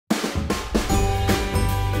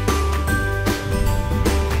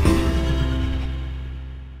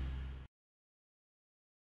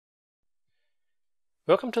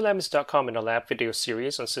Welcome to LabMinutes.com and a lab video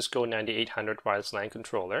series on Cisco 9800 wireless LAN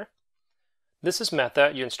controller. This is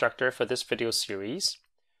Metha, your instructor for this video series.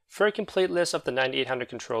 For a complete list of the 9800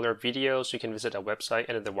 controller videos, you can visit our website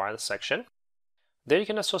under the wireless section. There you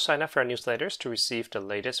can also sign up for our newsletters to receive the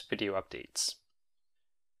latest video updates.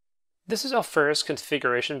 This is our first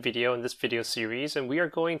configuration video in this video series, and we are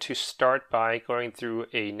going to start by going through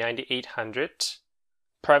a 9800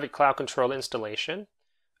 private cloud controller installation.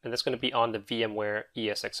 And that's going to be on the VMware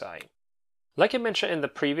ESXi. Like I mentioned in the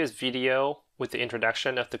previous video with the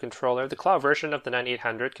introduction of the controller, the cloud version of the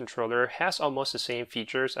 9800 controller has almost the same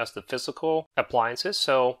features as the physical appliances.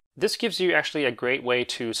 So this gives you actually a great way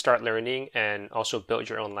to start learning and also build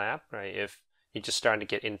your own lab, right? If you're just starting to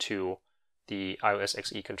get into the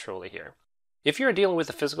ESXi controller here. If you're dealing with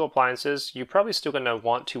the physical appliances, you're probably still going to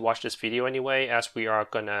want to watch this video anyway, as we are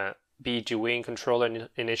going to be doing controller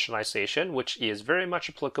initialization, which is very much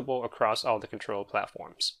applicable across all the controller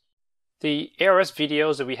platforms. The ARS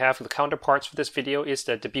videos that we have for the counterparts for this video is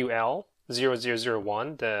the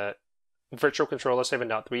WL0041, the Virtual Controller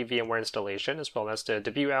 7.3 VMware installation, as well as the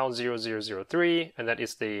WL0003, and that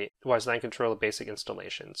is the wireless LAN controller basic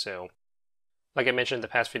installation. So, like I mentioned in the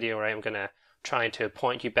past video, right, I'm going to try to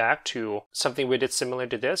point you back to something we did similar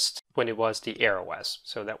to this when it was the AirOS,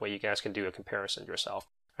 so that way you guys can do a comparison yourself.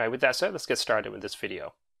 All right, with that said, let's get started with this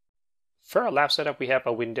video. For our lab setup, we have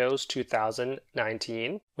a Windows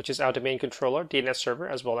 2019, which is our domain controller, DNS server,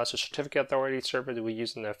 as well as a certificate authority server that we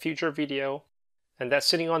use in a future video. And that's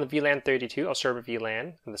sitting on the VLAN 32, our server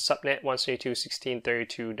VLAN, and the subnet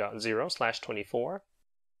 172.1632.0/24.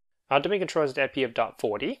 Our domain controller is the IP of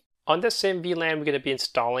 .40. On this same VLAN, we're going to be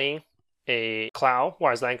installing a cloud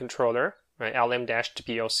wireless LAN controller, right,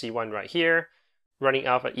 LM-WLC1 right here, running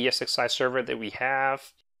off an ESXi server that we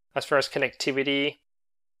have. As far as connectivity,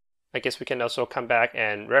 I guess we can also come back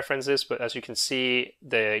and reference this, but as you can see,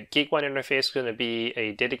 the Gig 1 interface is going to be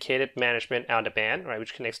a dedicated management out-of-band, right,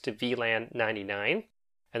 which connects to VLAN 99,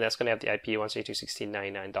 and that's going to have the IP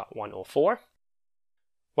 172.1699.104.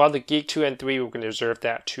 While the Gig 2 and 3, we're going to reserve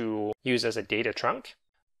that to use as a data trunk.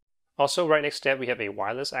 Also, right next to that, we have a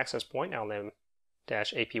wireless access point,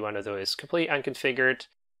 LM-AP1, although it's completely unconfigured.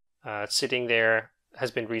 Sitting there,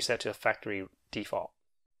 has been reset to a factory default.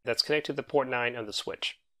 That's connected to the port 9 on the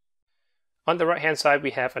switch. On the right hand side, we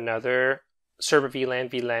have another server VLAN,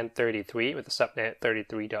 VLAN 33 with the subnet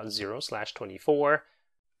 33.0/24.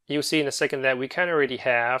 You'll see in a second that we kind of already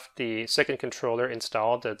have the second controller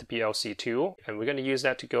installed, the WLC2, and we're going to use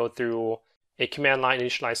that to go through a command line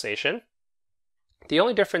initialization. The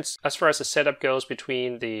only difference as far as the setup goes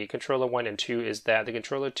between the controller 1 and 2 is that the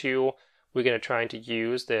controller 2, we're going to try to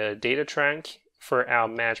use the data trunk for our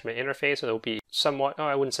management interface, so it'll be somewhat,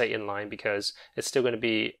 I wouldn't say inline, because it's still going to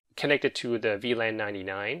be connected to the VLAN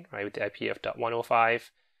 99, right, with the IP of .105,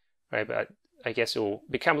 right, but I guess it will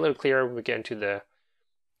become a little clearer when we get into the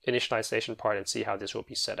initialization part and see how this will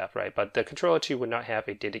be set up, right, but the controller 2 would not have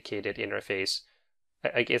a dedicated interface,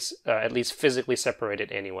 I guess, at least physically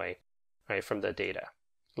separated anyway, right, from the data,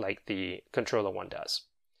 like the controller 1 does.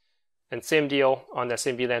 And same deal, on that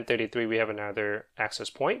same VLAN 33, we have another access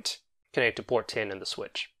point connected to port 10 in the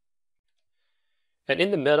switch. And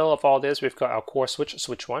in the middle of all this, we've got our core switch,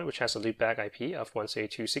 switch 1, which has a loopback IP of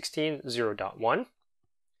 172.16.0.1.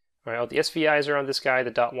 Right, all the SVIs are on this guy,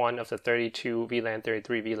 the .1 of the 32 VLAN,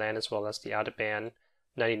 33 VLAN, as well as the out-of-band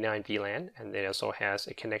 99 VLAN, and it also has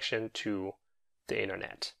a connection to the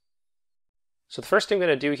internet. So the first thing we're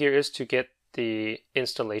going to do here is to get the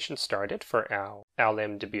installation started for our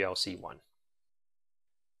LM-WLC1.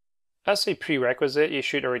 As a prerequisite, you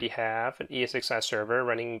should already have an ESXi server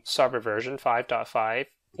running software version 5.5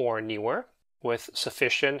 or newer with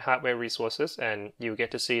sufficient hardware resources, and you'll get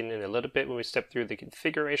to see in a little bit when we step through the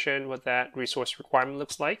configuration what that resource requirement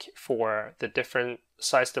looks like for the different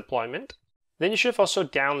size deployment. Then you should have also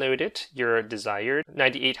downloaded your desired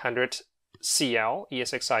 9800 CL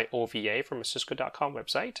ESXi OVA from a Cisco.com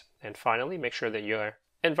website. And finally, make sure that your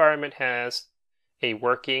environment has a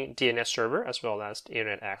working DNS server as well as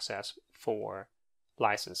internet access for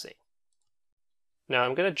licensing. Now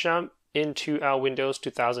I'm going to jump into our Windows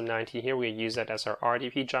 2019 here. We're going to use that as our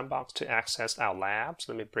RDP jump box to access our lab.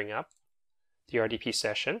 So let me bring up the Rdp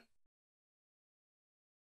Session.